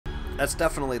That's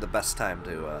definitely the best time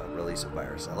to release a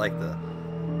virus. I like the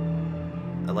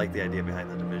idea behind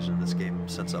the division. This game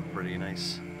sets up pretty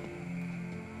nice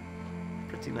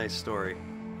story.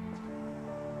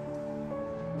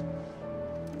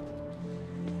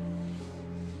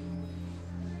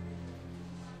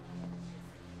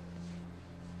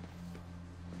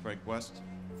 Frank West?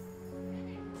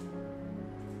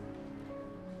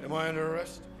 Am I under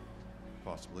arrest?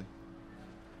 Possibly.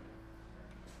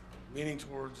 Leaning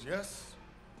towards yes?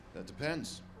 That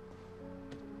depends.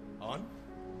 On?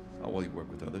 How well you work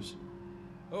with others.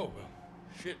 Oh, well,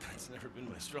 shit, that's never been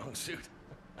my strong suit.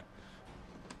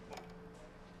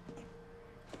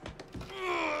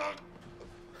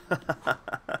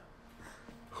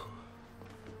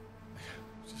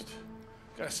 Just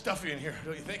got a stuffy in here,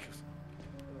 don't you think?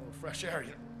 A little fresh air,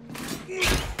 you know.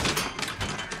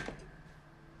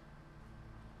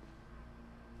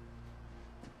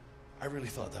 I really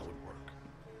thought that would work.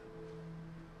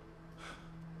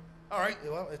 All right,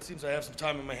 well, it seems I have some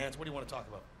time in my hands. What do you want to talk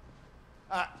about?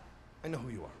 I know who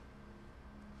you are.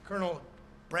 Colonel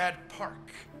Brad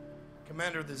Park,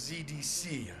 commander of the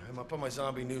ZDC. I'm up on my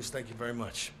zombie news, thank you very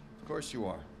much. Of course you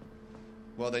are.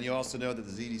 Well, then you also know that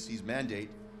the ZDC's mandate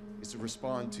is to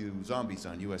respond to zombies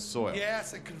on U.S. soil.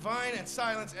 Yes, and confine and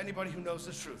silence anybody who knows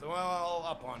the truth. Well, I'll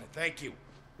up on it, thank you.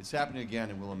 It's happening again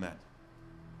in Willamette.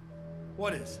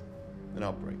 What is? An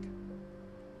outbreak.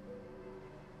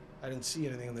 I didn't see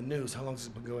anything on the news. How long has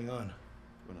it been going on?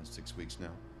 Going on 6 weeks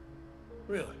now.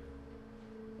 Really?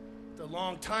 It's a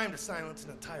long time to silence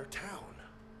an entire town.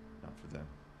 Not for them.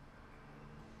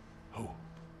 Who?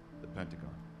 The Pentagon.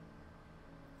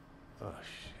 Oh,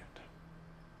 shit.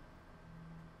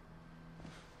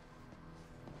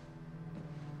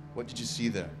 What did you see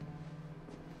there?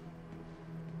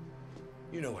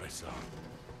 You know what I saw.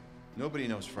 Nobody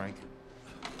knows, Frank.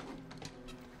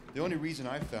 The only reason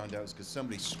I found out is because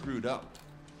somebody screwed up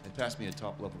and passed me a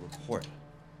top-level report.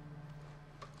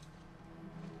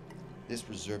 This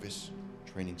reservist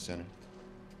training center,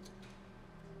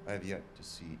 I have yet to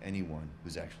see anyone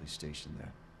who's actually stationed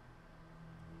there.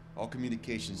 All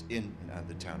communications in and out of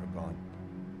the town are gone.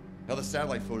 Now the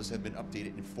satellite photos have been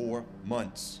updated in 4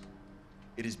 months.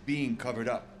 It is being covered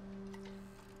up.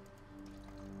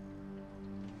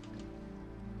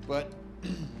 But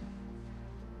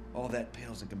all that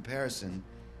pales in comparison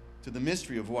to the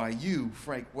mystery of why you,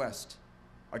 Frank West,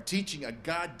 are teaching a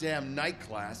goddamn night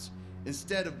class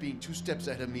instead of being 2 steps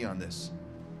ahead of me on this.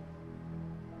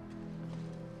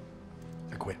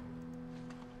 I quit.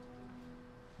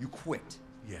 You quit.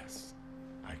 Yes,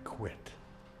 I quit.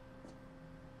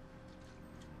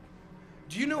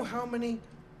 Do you know how many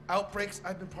outbreaks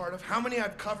I've been part of? How many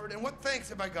I've covered? And what thanks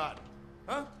have I got?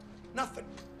 Huh? Nothing.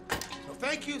 No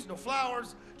thank yous, no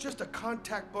flowers, just a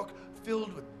contact book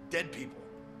filled with dead people.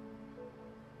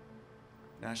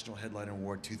 National Headliner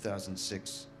Award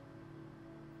 2006.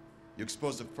 You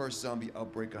exposed the first zombie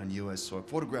outbreak on U.S. soil.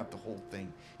 Photographed the whole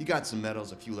thing. You got some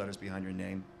medals, a few letters behind your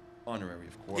name. Honorary,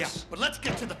 of course. Yeah, but let's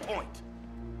get to the point.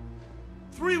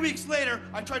 3 weeks later,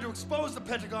 I tried to expose the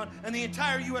Pentagon and the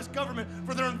entire U.S. government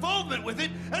for their involvement with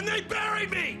it, and they buried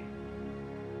me!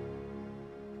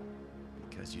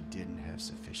 Because you didn't have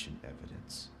sufficient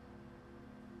evidence.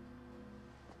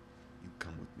 You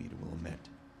come with me to Willamette.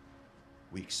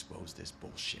 We expose this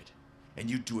bullshit. And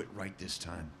you do it right this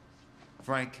time.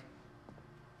 Frank,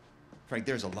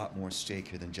 there's a lot more at stake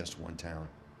here than just one town.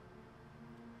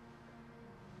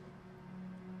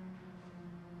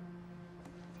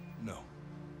 No.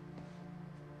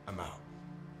 I'm out.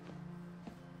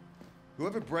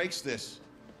 Whoever breaks this,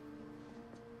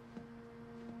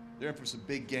 they're in for some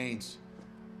big gains.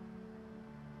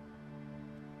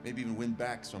 Maybe even win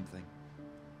back something.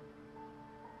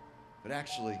 But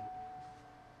actually,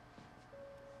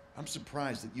 I'm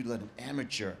surprised that you let an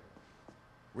amateur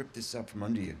rip this up from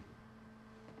under you.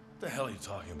 What the hell are you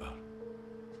talking about?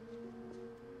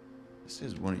 This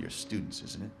is one of your students,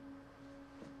 isn't it?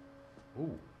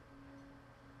 Ooh.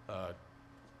 I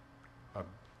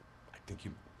think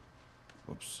you...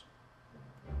 Whoops.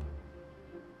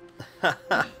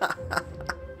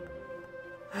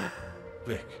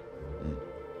 Vic.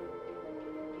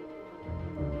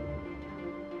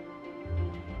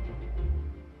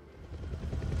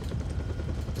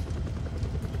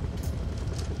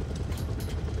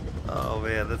 Oh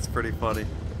man, that's pretty funny.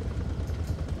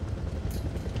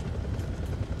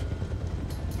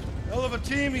 Hell of a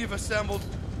team you've assembled.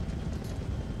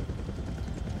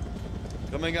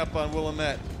 Coming up on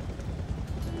Willamette.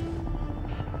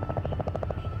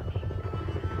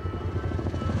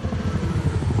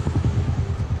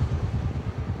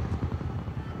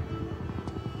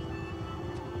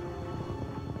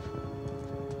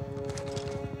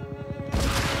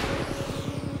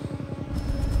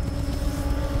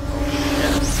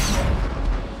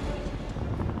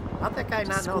 I to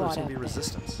not know there's squad gonna be up there.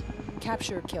 resistance?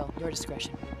 Capture or kill, your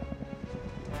discretion.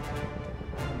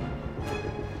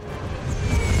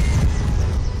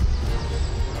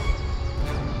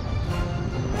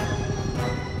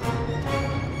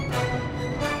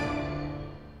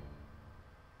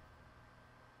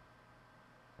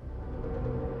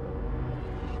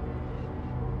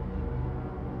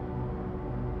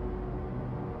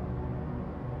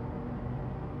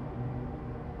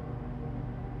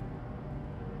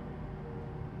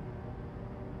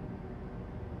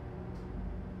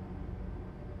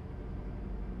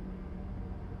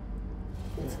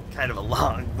 Kind of a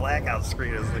long blackout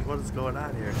screen. I was like, what is going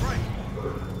on here?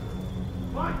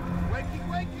 Wakey,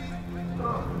 wakey!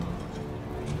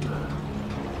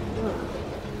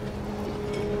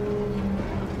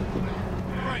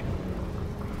 Frank!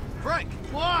 Frank!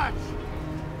 What?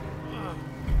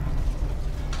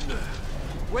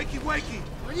 Wakey, wakey!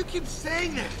 Why do you keep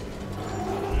saying that?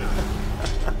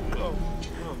 Oh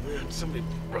man, somebody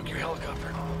broke your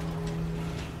helicopter.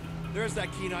 There's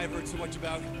that keen eye I've heard so much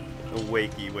about.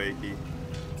 Wakey, wakey.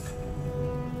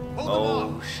 Hold them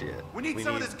Oh off! shit. We need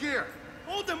some of this gear.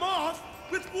 Hold them off?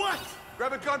 With what?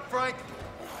 Grab a gun, Frank.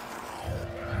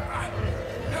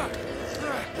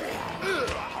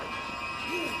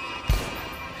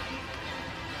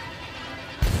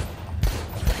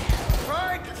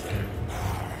 Frank!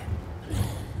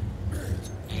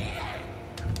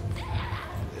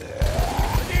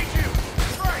 I need you!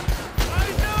 Frank! I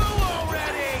know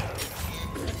already!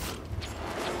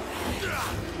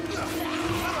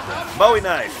 Bowie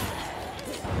knife.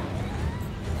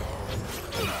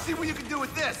 See what you can do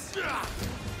with this! God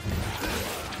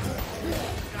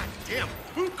damn!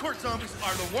 Food court zombies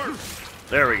are the worst!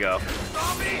 There we go.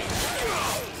 Zombie!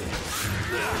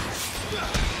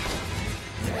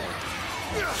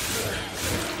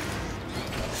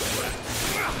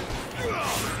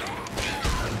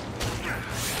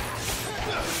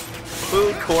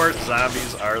 Food court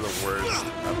zombies are the worst.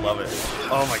 I love it.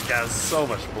 Oh my god, so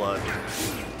much blood.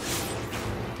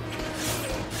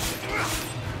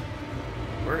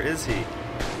 Where is he?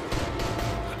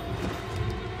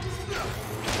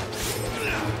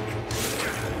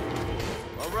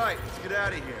 All right, let's get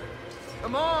out of here.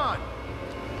 Come on!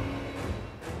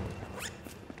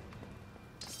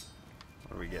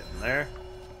 What are we getting there?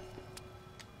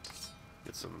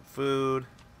 Get some food.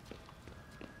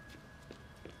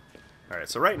 Alright,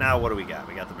 so right now, what do we got?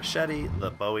 We got the machete,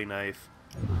 the Bowie knife,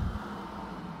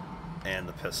 and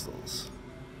the pistols.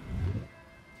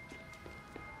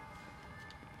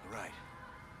 All right.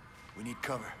 We need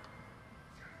cover.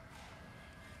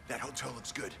 That hotel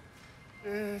looks good.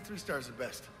 3 stars at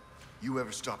best. You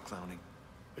ever stop clowning?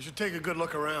 I should take a good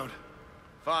look around.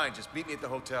 Fine, just meet me at the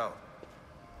hotel.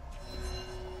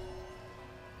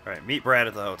 Alright, meet Brad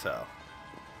at the hotel.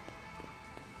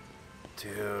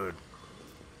 Dude.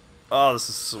 Oh, this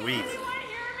is sweet. Anyone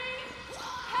hear me?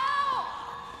 Help!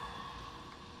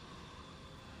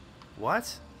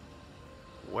 What?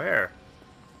 Where?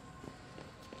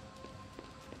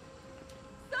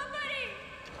 Somebody!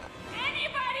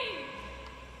 Anybody!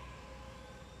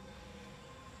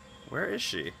 Where is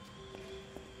she?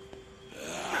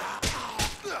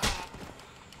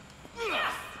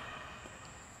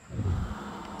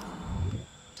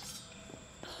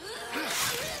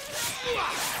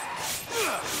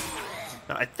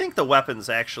 Now, I think the weapons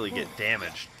actually get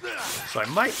damaged, so I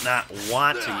might not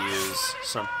want to use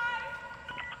some...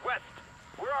 West,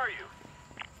 where are you?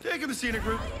 Taking the scenic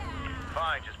route.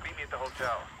 Fine, just meet me at the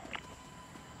hotel.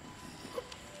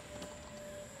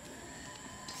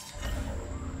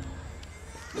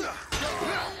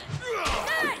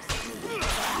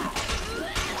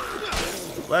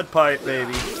 Lead pipe,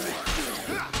 baby.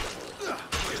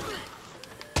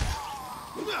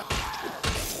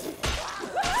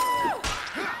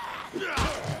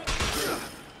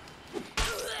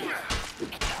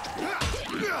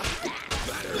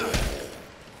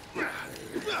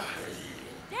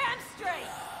 Damn straight!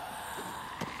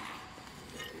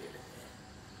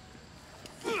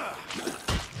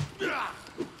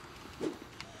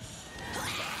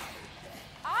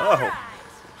 Oh.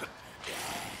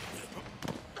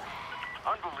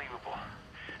 Unbelievable.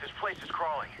 This place is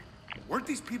crawling. Weren't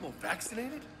these people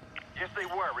vaccinated? Yes, they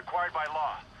were, required by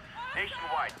law.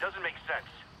 Nationwide, doesn't make sense.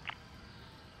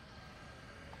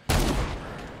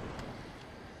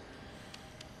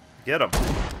 Get him.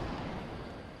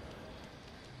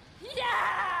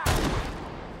 Yeah!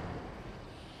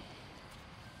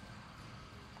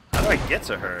 How do I get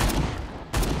to her?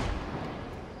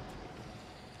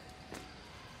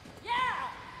 Yeah!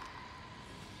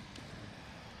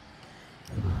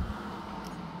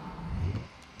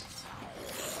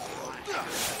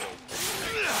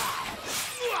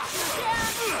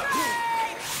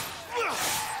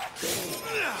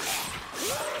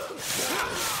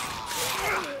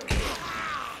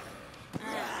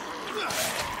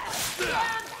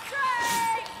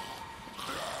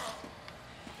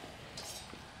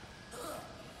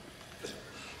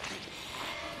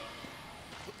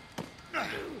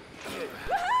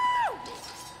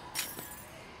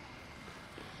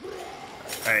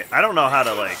 Alright, I don't know how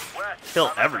to, like, West, kill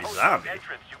I'm at every the hotel zombie.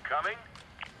 entrance. You coming?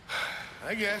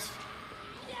 I guess.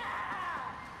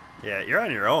 Yeah, you're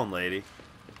on your own, lady.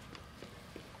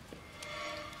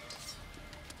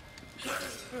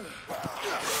 Please help!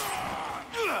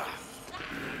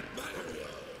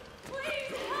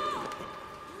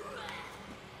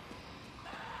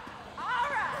 All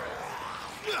right.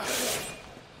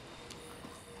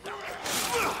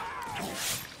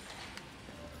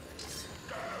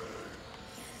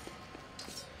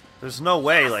 There's no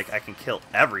way, like, I can kill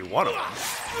every one of them.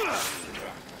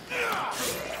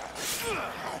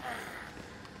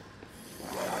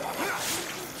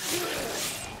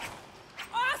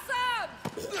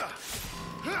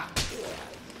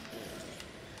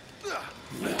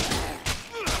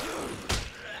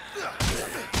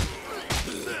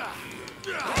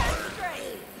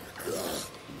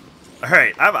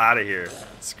 Alright, I'm out of here.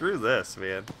 Screw this,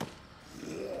 man.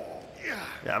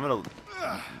 Yeah, I'm gonna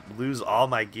lose all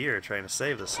my gear trying to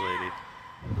save this lady.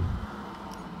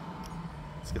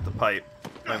 Let's get the pipe.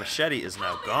 My machete is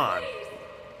now gone.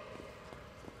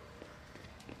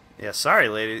 Yeah, sorry,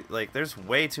 lady. Like, there's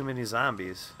way too many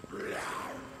zombies.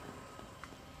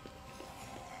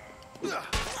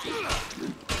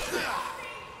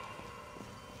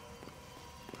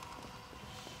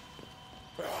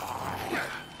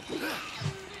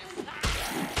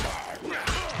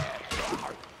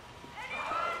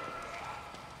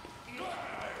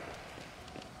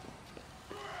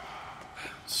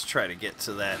 Let's try to get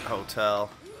to that hotel.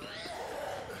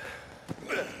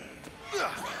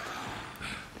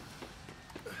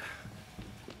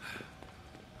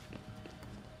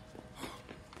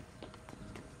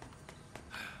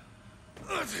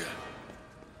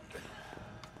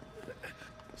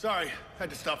 Sorry, had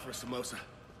to stop for a samosa.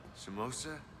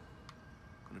 Samosa?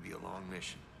 Gonna be a long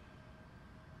mission.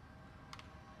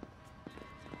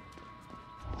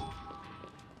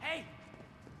 Hey!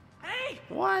 Hey!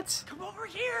 What? Come over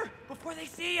here before they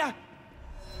see ya!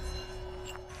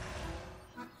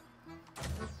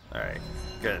 Alright,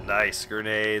 good, nice.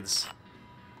 Grenades.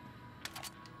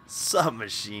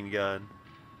 Submachine gun.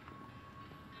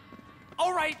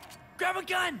 Alright, grab a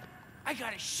gun! I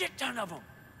got a shit ton of them!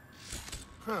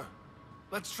 Huh.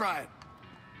 Let's try it.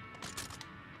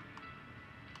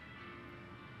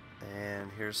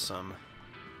 And here's some.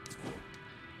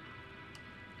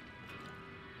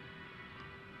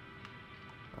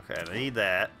 Okay, I need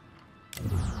that.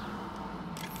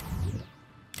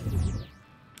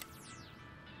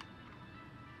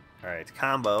 Alright,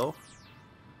 combo.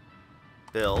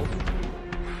 Build.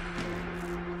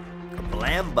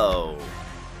 Kablambo.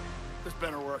 This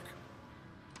better work.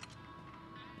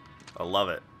 I love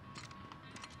it.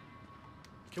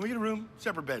 Can we get a room?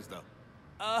 Separate beds, though.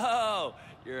 Oh,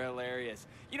 you're hilarious.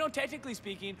 You know, technically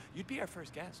speaking, you'd be our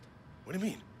first guest. What do you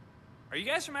mean? Are you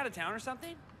guys from out of town or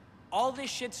something? All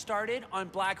this shit started on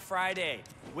Black Friday,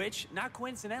 which, not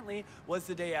coincidentally, was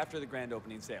the day after the grand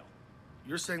opening sale.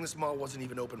 You're saying this mall wasn't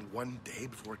even open one day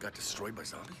before it got destroyed by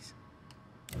zombies?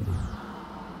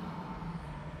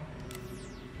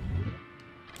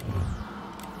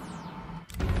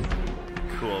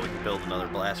 Cool, we can build another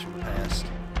blast from the past.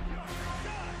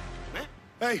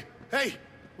 Hey, hey,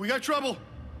 we got trouble.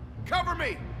 Cover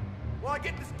me! While I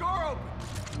get this door open!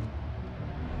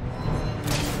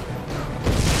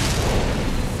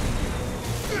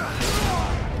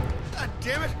 God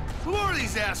damn it! Who are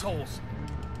these assholes?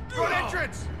 Front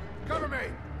entrance! Cover me!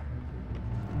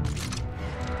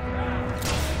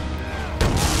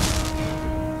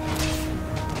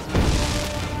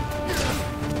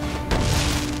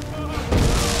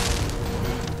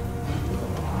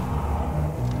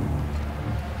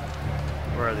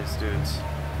 Where are these dudes?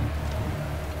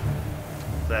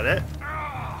 Is that it?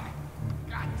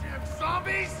 Goddamn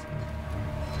zombies!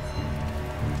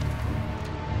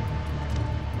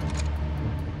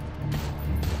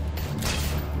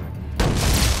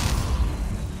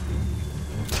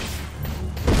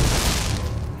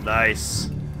 Nice.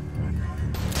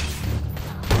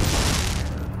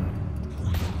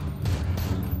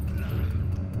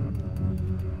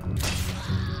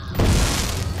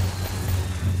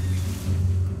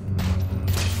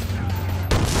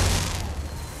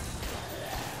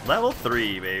 Level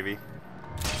 3, baby.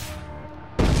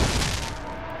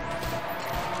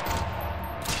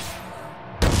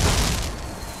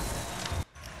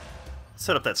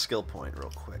 Set up that skill point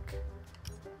real quick.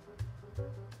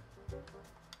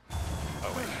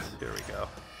 Oh wait, here we go.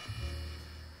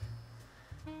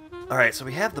 Alright, so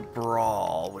we have the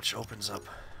brawl, which opens up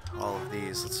all of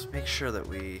these. Let's make sure that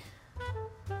we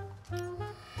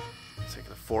take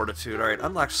the fortitude. Alright,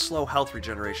 unlock slow health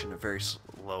regeneration at very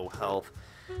low health.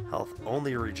 Health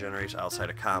only regenerates outside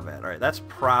of combat. Alright, that's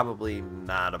probably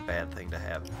not a bad thing to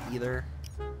have either.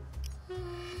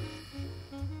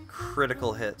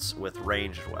 Critical hits with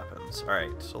ranged weapons.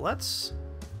 Alright, so let's...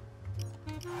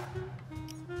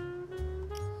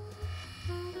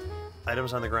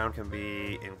 Items on the ground can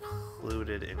be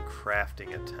included in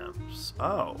crafting attempts.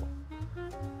 Oh.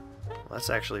 Well, that's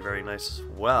actually very nice as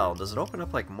well. Does it open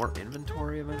up, like, more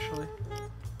inventory eventually?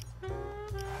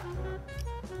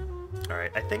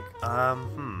 Alright, I think, How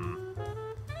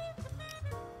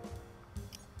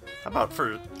about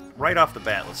for right off the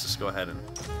bat, let's just go ahead and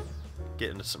get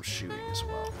into some shooting as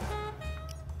well.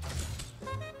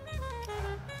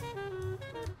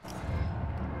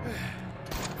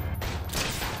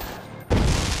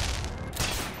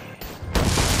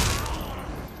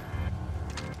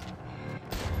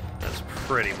 That's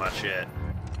pretty much it.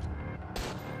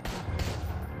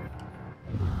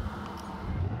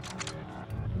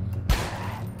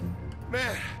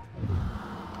 Man,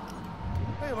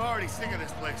 I am already sick of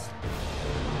this place.